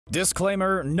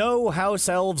Disclaimer, no house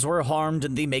elves were harmed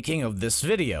in the making of this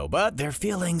video, but their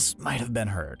feelings might have been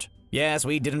hurt. Yes,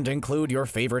 we didn't include your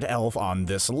favorite elf on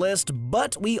this list,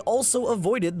 but we also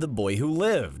avoided the boy who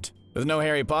lived. With no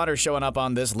Harry Potter showing up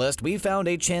on this list, we found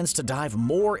a chance to dive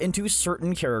more into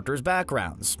certain characters'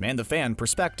 backgrounds and the fan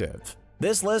perspective.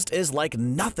 This list is like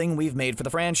nothing we've made for the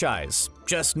franchise.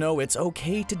 Just know it's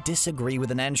okay to disagree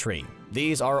with an entry.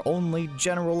 These are only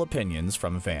general opinions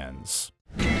from fans.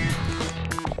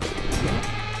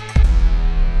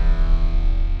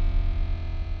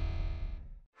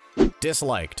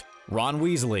 Disliked, Ron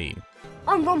Weasley.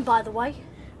 I'm Ron, by the way.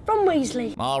 Ron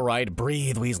Weasley. Alright,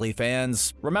 breathe, Weasley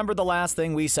fans. Remember the last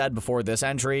thing we said before this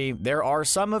entry? There are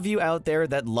some of you out there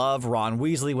that love Ron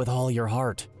Weasley with all your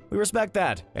heart. We respect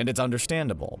that, and it's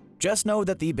understandable. Just know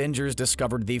that the bingers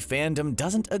discovered the fandom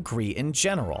doesn't agree in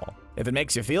general. If it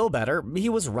makes you feel better, he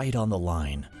was right on the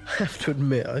line. I have to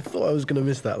admit, I thought I was going to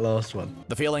miss that last one.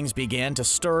 The feelings began to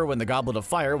stir when the Goblet of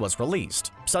Fire was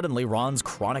released. Suddenly, Ron's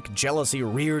chronic jealousy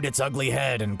reared its ugly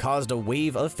head and caused a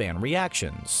wave of fan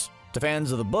reactions. To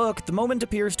fans of the book, the moment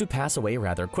appears to pass away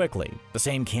rather quickly. The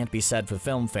same can't be said for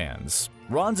film fans.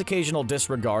 Ron's occasional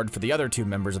disregard for the other two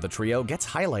members of the trio gets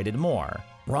highlighted more.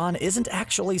 Ron isn't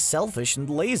actually selfish and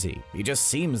lazy, he just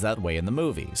seems that way in the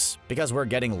movies, because we're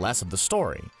getting less of the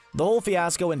story. The whole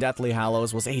fiasco in Deathly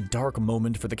Hallows was a dark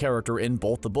moment for the character in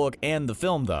both the book and the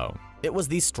film though. It was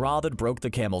the straw that broke the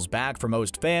camel's back for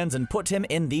most fans and put him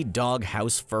in the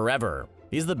doghouse forever.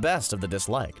 He's the best of the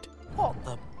disliked. What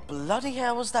the bloody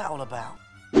hell was that all about?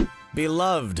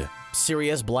 Beloved,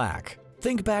 Sirius Black.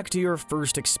 Think back to your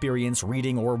first experience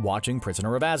reading or watching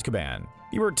Prisoner of Azkaban.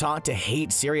 You were taught to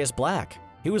hate Sirius Black.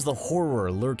 He was the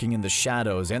horror lurking in the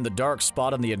shadows and the dark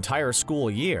spot on the entire school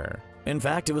year. In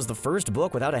fact, it was the first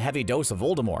book without a heavy dose of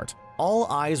Voldemort. All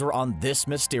eyes were on this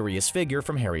mysterious figure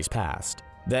from Harry's past.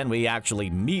 Then we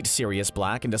actually meet Sirius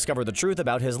Black and discover the truth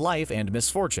about his life and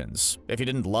misfortunes. If you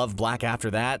didn't love Black after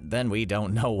that, then we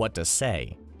don't know what to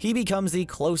say. He becomes the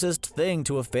closest thing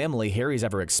to a family Harry's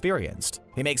ever experienced.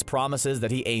 He makes promises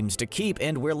that he aims to keep,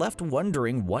 and we're left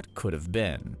wondering what could have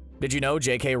been. Did you know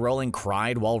J.K. Rowling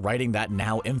cried while writing that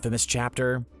now infamous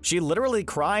chapter? She literally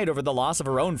cried over the loss of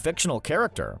her own fictional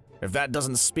character. If that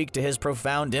doesn't speak to his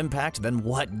profound impact, then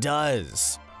what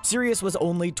does? Sirius was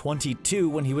only 22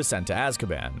 when he was sent to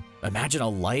Azkaban. Imagine a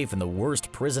life in the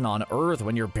worst prison on Earth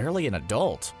when you're barely an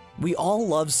adult. We all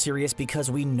love Sirius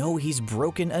because we know he's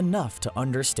broken enough to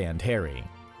understand Harry.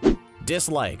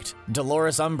 Disliked,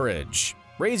 Dolores Umbridge.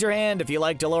 Raise your hand if you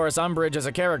like Dolores Umbridge as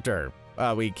a character.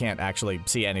 We can't actually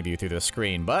see any of you through the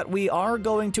screen, but we are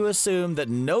going to assume that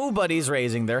nobody's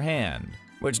raising their hand.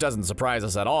 Which doesn't surprise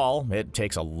us at all. It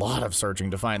takes a lot of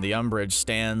searching to find the Umbridge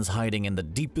stans hiding in the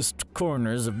deepest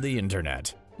corners of the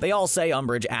internet. They all say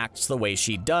Umbridge acts the way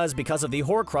she does because of the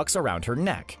Horcrux around her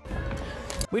neck.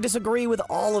 We disagree with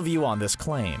all of you on this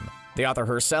claim. The author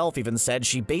herself even said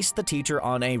she based the teacher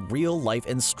on a real-life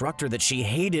instructor that she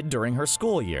hated during her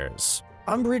school years.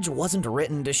 Umbridge wasn't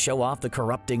written to show off the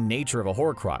corrupting nature of a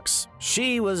Horcrux.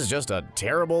 She was just a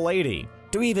terrible lady.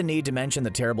 Do we even need to mention the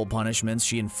terrible punishments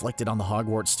she inflicted on the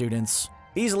Hogwarts students?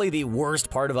 Easily the worst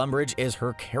part of Umbridge is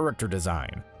her character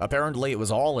design. Apparently it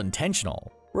was all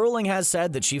intentional. Rowling has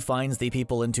said that she finds the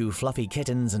people into fluffy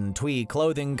kittens and tweed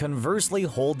clothing conversely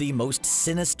hold the most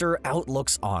sinister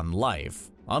outlooks on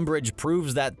life. Umbridge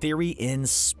proves that theory in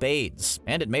spades,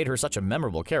 and it made her such a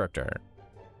memorable character.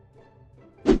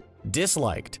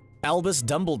 Disliked, Albus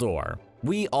Dumbledore.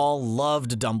 We all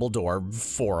loved Dumbledore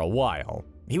for a while.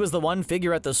 He was the one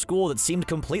figure at the school that seemed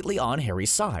completely on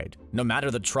Harry's side. No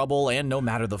matter the trouble and no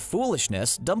matter the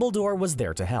foolishness, Dumbledore was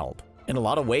there to help. In a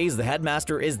lot of ways, the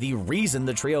headmaster is the reason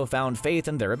the trio found faith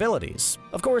in their abilities.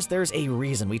 Of course, there's a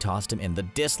reason we tossed him in the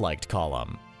disliked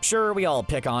column. Sure, we all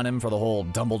pick on him for the whole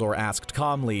Dumbledore asked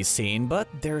calmly scene, but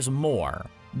there's more.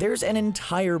 There's an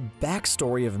entire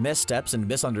backstory of missteps and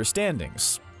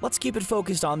misunderstandings. Let's keep it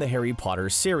focused on the Harry Potter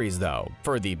series though,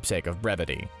 for the sake of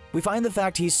brevity. We find the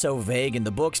fact he's so vague in the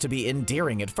books to be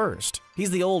endearing at first. He's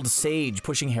the old sage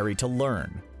pushing Harry to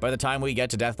learn. By the time we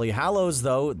get to Deathly Hallows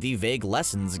though, the vague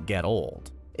lessons get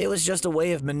old. It was just a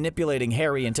way of manipulating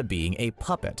Harry into being a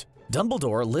puppet.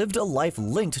 Dumbledore lived a life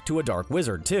linked to a dark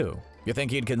wizard too. You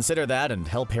think he'd consider that and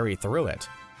help Harry through it?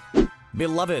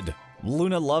 Beloved,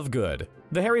 Luna Lovegood.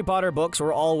 The Harry Potter books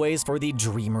were always for the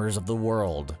dreamers of the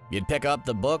world. You'd pick up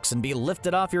the books and be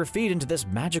lifted off your feet into this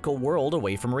magical world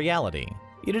away from reality.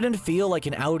 You didn't feel like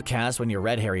an outcast when you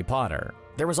read Harry Potter.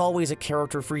 There was always a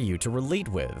character for you to relate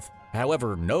with.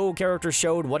 However, no character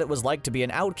showed what it was like to be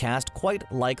an outcast quite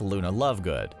like Luna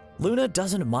Lovegood. Luna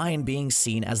doesn't mind being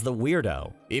seen as the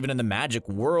weirdo. Even in the magic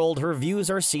world, her views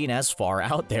are seen as far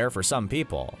out there for some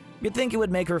people. You'd think it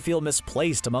would make her feel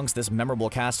misplaced amongst this memorable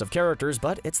cast of characters,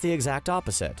 but it's the exact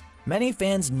opposite. Many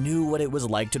fans knew what it was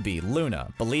like to be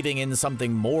Luna, believing in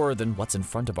something more than what's in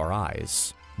front of our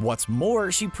eyes. What's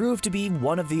more, she proved to be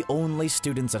one of the only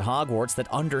students at Hogwarts that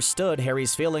understood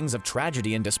Harry's feelings of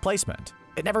tragedy and displacement.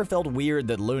 It never felt weird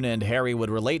that Luna and Harry would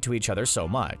relate to each other so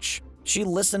much. She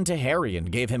listened to Harry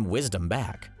and gave him wisdom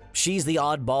back. She's the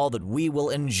oddball that we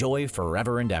will enjoy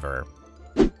forever and ever.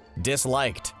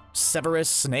 Disliked. Severus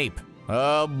Snape.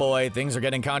 Oh boy, things are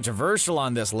getting controversial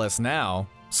on this list now.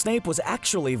 Snape was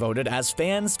actually voted as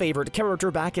fans' favorite character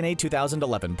back in a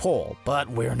 2011 poll, but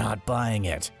we're not buying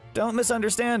it. Don't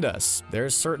misunderstand us.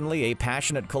 There's certainly a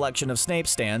passionate collection of Snape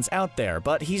stans out there,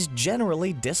 but he's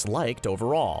generally disliked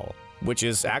overall, which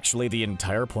is actually the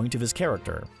entire point of his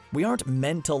character. We aren't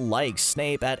meant to like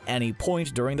Snape at any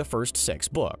point during the first 6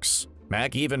 books.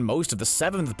 Heck, even most of the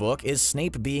 7th book is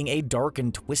Snape being a dark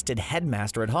and twisted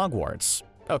headmaster at Hogwarts.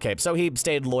 Okay, so he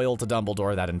stayed loyal to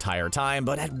Dumbledore that entire time,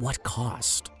 but at what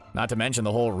cost? Not to mention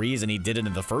the whole reason he did it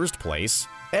in the first place.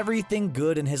 Everything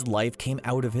good in his life came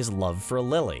out of his love for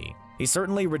Lily. He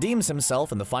certainly redeems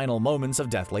himself in the final moments of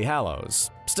Deathly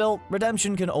Hallows. Still,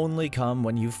 redemption can only come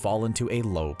when you fall into a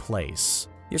low place.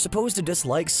 You're supposed to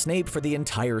dislike Snape for the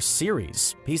entire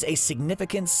series. He's a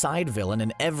significant side villain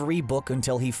in every book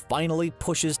until he finally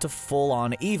pushes to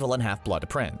full-on evil in Half-Blood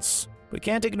Prince. We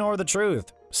can't ignore the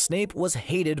truth. Snape was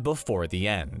hated before the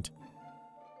end.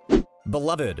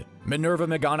 Beloved, Minerva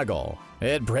McGonagall.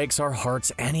 It breaks our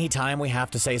hearts anytime we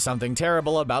have to say something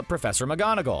terrible about Professor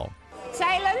McGonagall.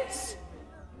 Silence!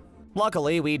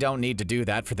 Luckily, we don't need to do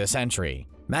that for this entry.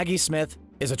 Maggie Smith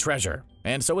is a treasure,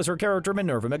 and so is her character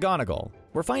Minerva McGonagall.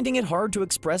 We're finding it hard to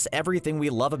express everything we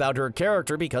love about her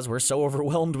character because we're so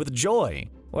overwhelmed with joy.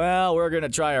 Well, we're gonna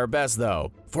try our best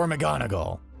though, for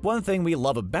McGonagall. One thing we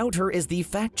love about her is the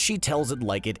fact she tells it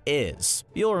like it is.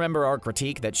 You'll remember our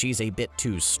critique that she's a bit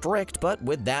too strict, but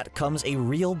with that comes a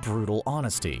real brutal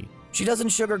honesty. She doesn't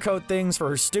sugarcoat things for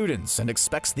her students and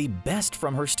expects the best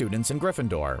from her students in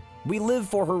Gryffindor. We live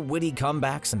for her witty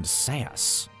comebacks and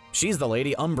sass. She's the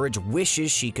lady Umbridge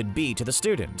wishes she could be to the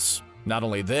students. Not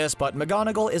only this, but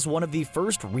McGonagall is one of the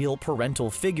first real parental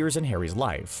figures in Harry's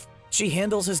life. She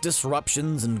handles his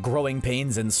disruptions and growing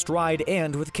pains in stride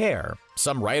and with care.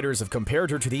 Some writers have compared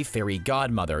her to the fairy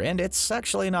godmother, and it's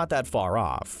actually not that far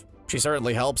off. She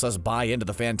certainly helps us buy into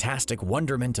the fantastic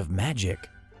wonderment of magic.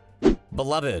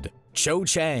 Beloved, Cho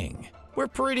Chang. We're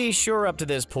pretty sure up to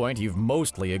this point you've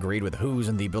mostly agreed with who's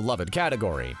in the beloved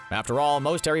category. After all,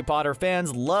 most Harry Potter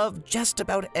fans love just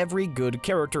about every good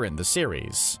character in the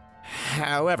series.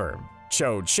 However,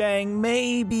 Cho Chang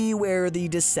may be where the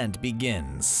descent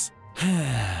begins.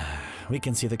 We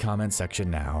can see the comment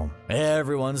section now.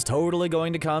 Everyone's totally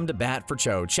going to come to bat for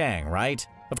Cho Chang, right?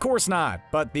 Of course not,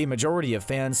 but the majority of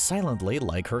fans silently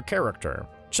like her character.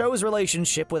 Cho's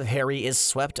relationship with Harry is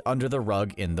swept under the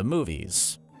rug in the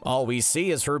movies. All we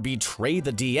see is her betray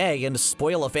the DA and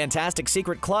spoil a fantastic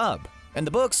secret club. In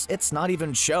the books, it's not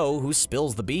even Cho who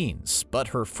spills the beans, but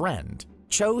her friend.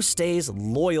 Cho stays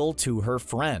loyal to her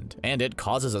friend, and it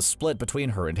causes a split between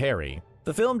her and Harry.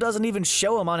 The film doesn't even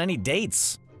show him on any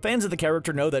dates. Fans of the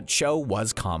character know that Cho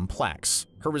was complex.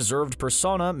 Her reserved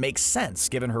persona makes sense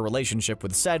given her relationship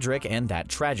with Cedric and that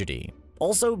tragedy.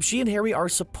 Also, she and Harry are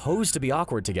supposed to be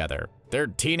awkward together. They're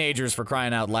teenagers for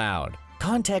crying out loud.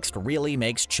 Context really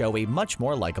makes Cho a much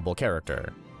more likable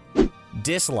character.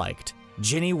 Disliked,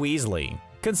 Ginny Weasley.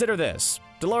 Consider this.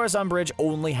 Dolores Umbridge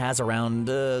only has around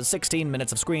 16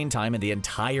 minutes of screen time in the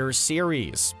entire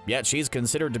series, yet she's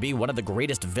considered to be one of the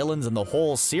greatest villains in the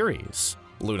whole series.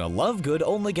 Luna Lovegood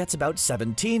only gets about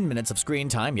 17 minutes of screen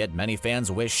time, yet many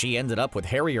fans wish she ended up with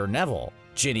Harry or Neville.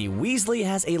 Ginny Weasley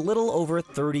has a little over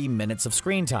 30 minutes of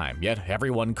screen time, yet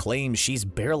everyone claims she's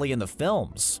barely in the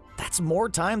films. That's more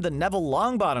time than Neville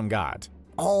Longbottom got.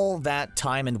 All that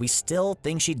time and we still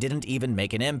think she didn't even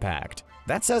make an impact.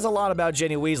 That says a lot about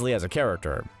Ginny Weasley as a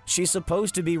character. She's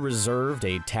supposed to be reserved,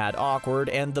 a tad awkward,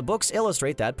 and the books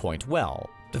illustrate that point well.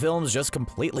 The films just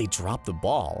completely dropped the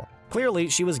ball. Clearly,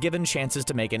 she was given chances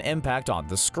to make an impact on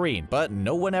the screen, but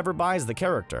no one ever buys the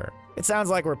character. It sounds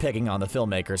like we're picking on the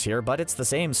filmmakers here, but it's the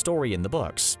same story in the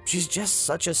books. She's just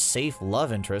such a safe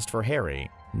love interest for Harry.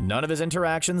 None of his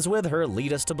interactions with her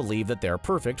lead us to believe that they're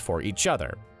perfect for each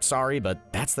other. Sorry,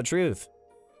 but that's the truth.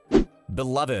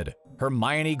 Beloved,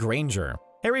 Hermione Granger.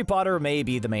 Harry Potter may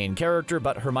be the main character,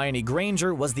 but Hermione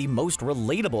Granger was the most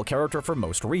relatable character for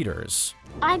most readers.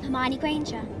 I'm Hermione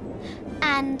Granger.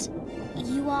 And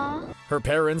you are? Her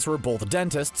parents were both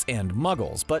dentists and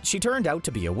muggles, but she turned out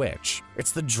to be a witch.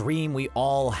 It's the dream we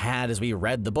all had as we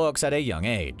read the books at a young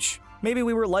age. Maybe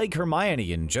we were like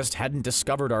Hermione and just hadn't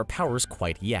discovered our powers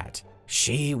quite yet.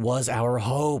 She was our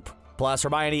hope. Plus,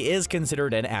 Hermione is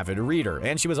considered an avid reader,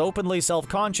 and she was openly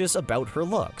self-conscious about her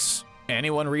looks.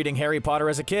 Anyone reading Harry Potter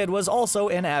as a kid was also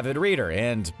an avid reader,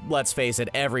 and let's face it,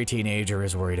 every teenager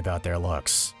is worried about their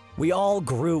looks. We all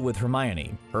grew with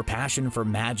Hermione. Her passion for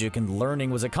magic and learning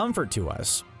was a comfort to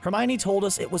us. Hermione told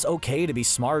us it was okay to be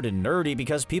smart and nerdy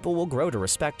because people will grow to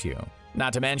respect you.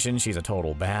 Not to mention, she's a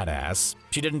total badass.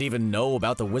 She didn't even know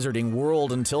about the wizarding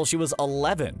world until she was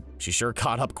 11. She sure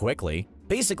caught up quickly.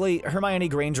 Basically, Hermione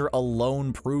Granger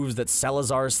alone proves that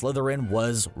Salazar Slytherin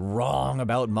was wrong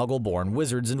about Muggle-born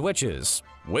wizards and witches.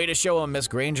 Way to show 'em, Miss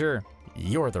Granger.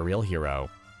 You're the real hero.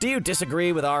 Do you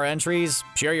disagree with our entries?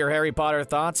 Share your Harry Potter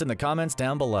thoughts in the comments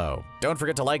down below. Don't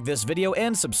forget to like this video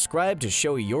and subscribe to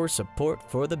show your support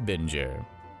for the Binger.